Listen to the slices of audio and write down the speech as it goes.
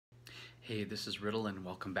Hey, this is Riddle and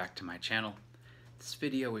welcome back to my channel. This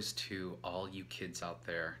video is to all you kids out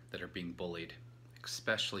there that are being bullied,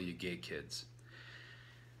 especially you gay kids.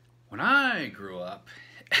 When I grew up,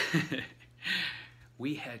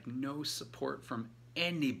 we had no support from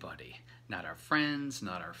anybody, not our friends,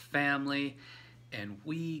 not our family, and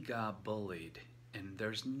we got bullied, and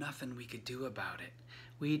there's nothing we could do about it.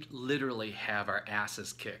 We'd literally have our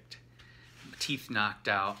asses kicked, teeth knocked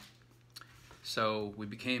out. So we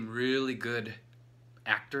became really good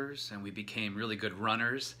actors, and we became really good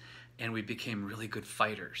runners, and we became really good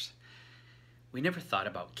fighters. We never thought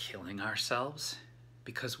about killing ourselves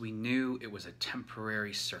because we knew it was a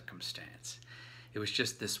temporary circumstance. It was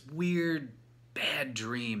just this weird, bad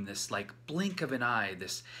dream, this like blink of an eye,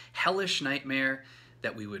 this hellish nightmare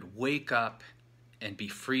that we would wake up and be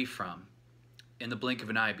free from in the blink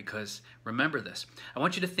of an eye. Because remember this, I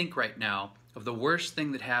want you to think right now of the worst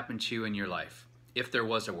thing that happened to you in your life, if there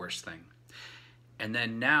was a worst thing. And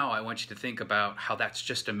then now I want you to think about how that's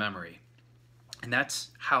just a memory. And that's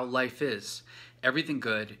how life is. Everything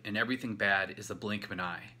good and everything bad is the blink of an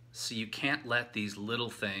eye. So you can't let these little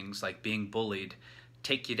things like being bullied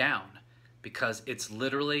take you down, because it's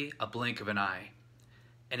literally a blink of an eye.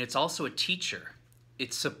 And it's also a teacher.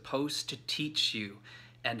 It's supposed to teach you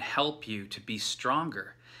and help you to be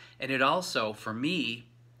stronger. And it also, for me,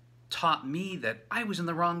 taught me that I was in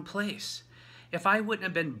the wrong place. If I wouldn't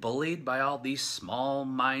have been bullied by all these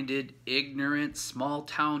small-minded, ignorant,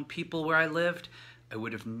 small-town people where I lived, I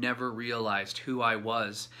would have never realized who I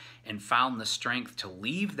was and found the strength to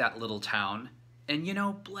leave that little town. And you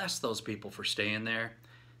know, bless those people for staying there.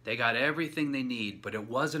 They got everything they need, but it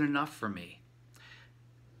wasn't enough for me.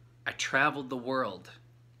 I traveled the world.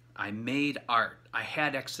 I made art. I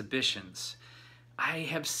had exhibitions. I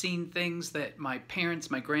have seen things that my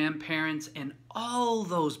parents, my grandparents, and all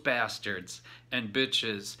those bastards and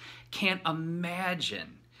bitches can't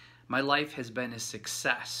imagine. My life has been a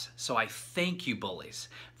success. So I thank you, bullies.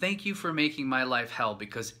 Thank you for making my life hell,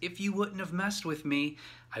 because if you wouldn't have messed with me,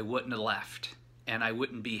 I wouldn't have left. And I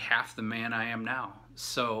wouldn't be half the man I am now.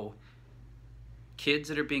 So, kids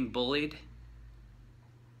that are being bullied,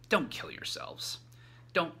 don't kill yourselves.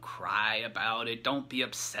 Don't cry about it. Don't be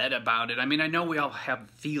upset about it. I mean, I know we all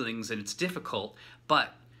have feelings and it's difficult,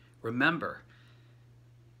 but remember,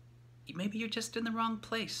 maybe you're just in the wrong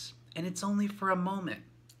place, and it's only for a moment,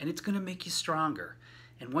 and it's going to make you stronger.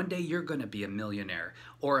 And one day you're going to be a millionaire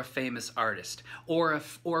or a famous artist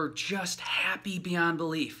or just happy beyond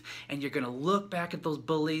belief. And you're going to look back at those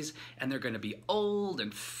bullies, and they're going to be old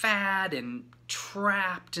and fat and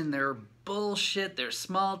trapped in their bullshit, their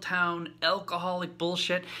small town alcoholic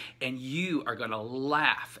bullshit, and you are going to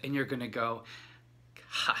laugh, and you're going to go,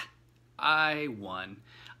 ha, I won.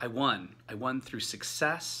 I won. I won through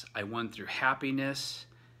success. I won through happiness.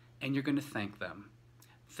 And you're going to thank them.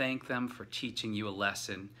 Thank them for teaching you a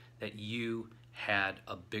lesson that you had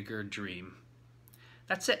a bigger dream.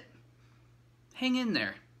 That's it. Hang in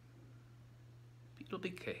there. It'll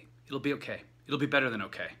be okay. It'll be okay. It'll be better than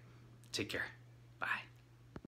okay. Take care.